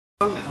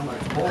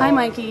Hi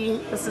Mikey,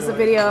 this is a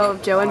video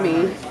of Joe and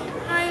me.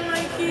 Hi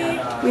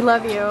Mikey. We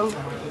love you.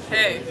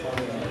 Hey.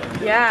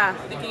 Yeah.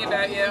 Thinking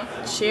about you.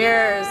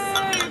 Cheers.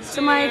 Yay,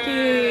 to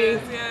Mikey.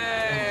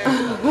 Yay.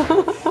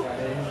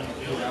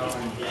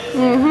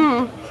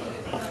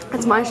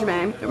 It's my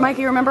Chimay.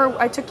 Mikey, remember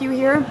I took you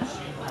here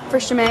for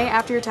Chimay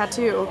after your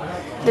tattoo.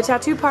 The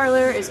tattoo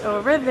parlor is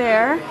over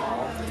there.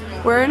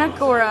 We're in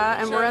Agora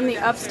and we're in the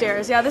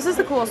upstairs. Yeah, this is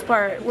the coolest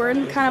part. We're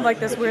in kind of like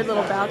this weird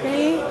little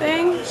balcony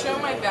thing. Show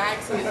my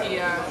bag so that he,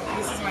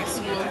 this is my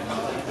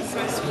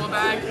school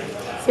bag.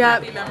 Yeah.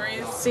 Happy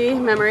memories. See,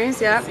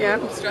 memories, yeah,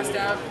 yeah. Stressed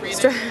out,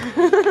 reading.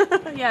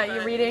 Yeah,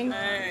 you're reading.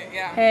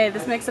 Yeah. Hey,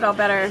 this makes it all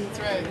better. That's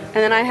right. And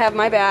then I have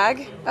my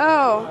bag.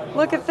 Oh,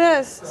 look at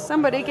this.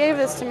 Somebody gave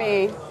this to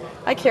me.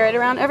 I carry it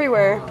around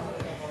everywhere.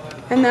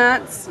 And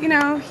that's, you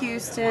know,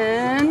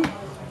 Houston.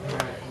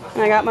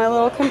 And I got my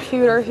little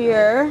computer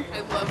here. I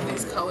love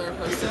these color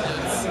Post-it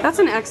notes. That's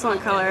an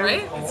excellent color.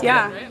 Right? It's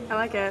yeah, good, right? I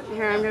like it.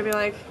 Here, I'm going to be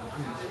like,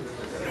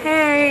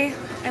 hey,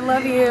 I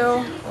love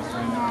you.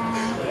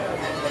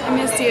 I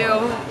miss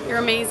you. You're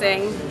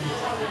amazing.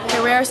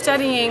 Here we are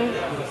studying.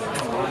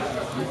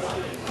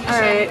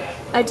 Alright,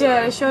 I did.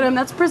 I showed him.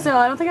 That's Brazil.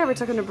 I don't think I ever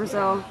took him to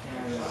Brazil.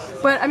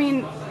 But, I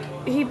mean,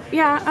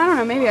 yeah, I don't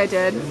know. Maybe I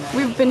did.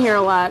 We've been here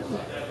a lot.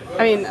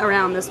 I mean,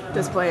 around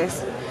this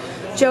place.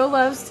 Joe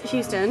loves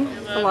Houston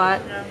a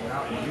lot.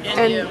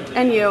 And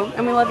you.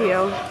 And we love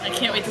you. I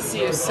can't wait to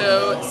see you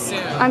so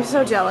soon. I'm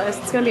so jealous.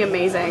 It's going to be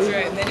amazing. That's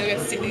right. And then you'll get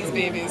to see these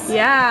babies.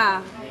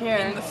 Yeah. Here.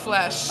 In the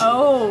flesh.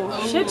 Oh,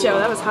 shit, Joe.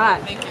 That was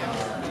hot. Thank you.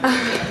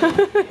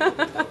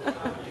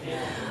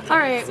 All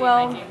right,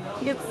 well,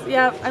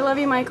 yeah, I love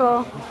you,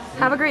 Michael.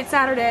 Have a great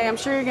Saturday. I'm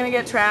sure you're going to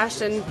get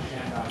trashed and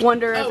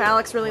wonder if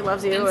Alex really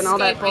loves you and all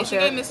that bullshit.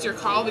 I think I missed your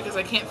call because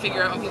I can't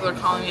figure out when people are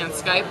calling me on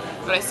Skype,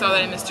 but I saw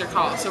that I missed your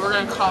call, so we're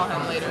going to call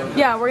him later.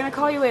 Yeah, we're going to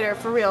call you later,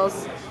 for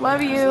reals.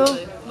 Love you.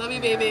 Absolutely. Love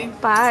you, baby.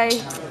 Bye.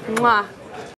 Mwah.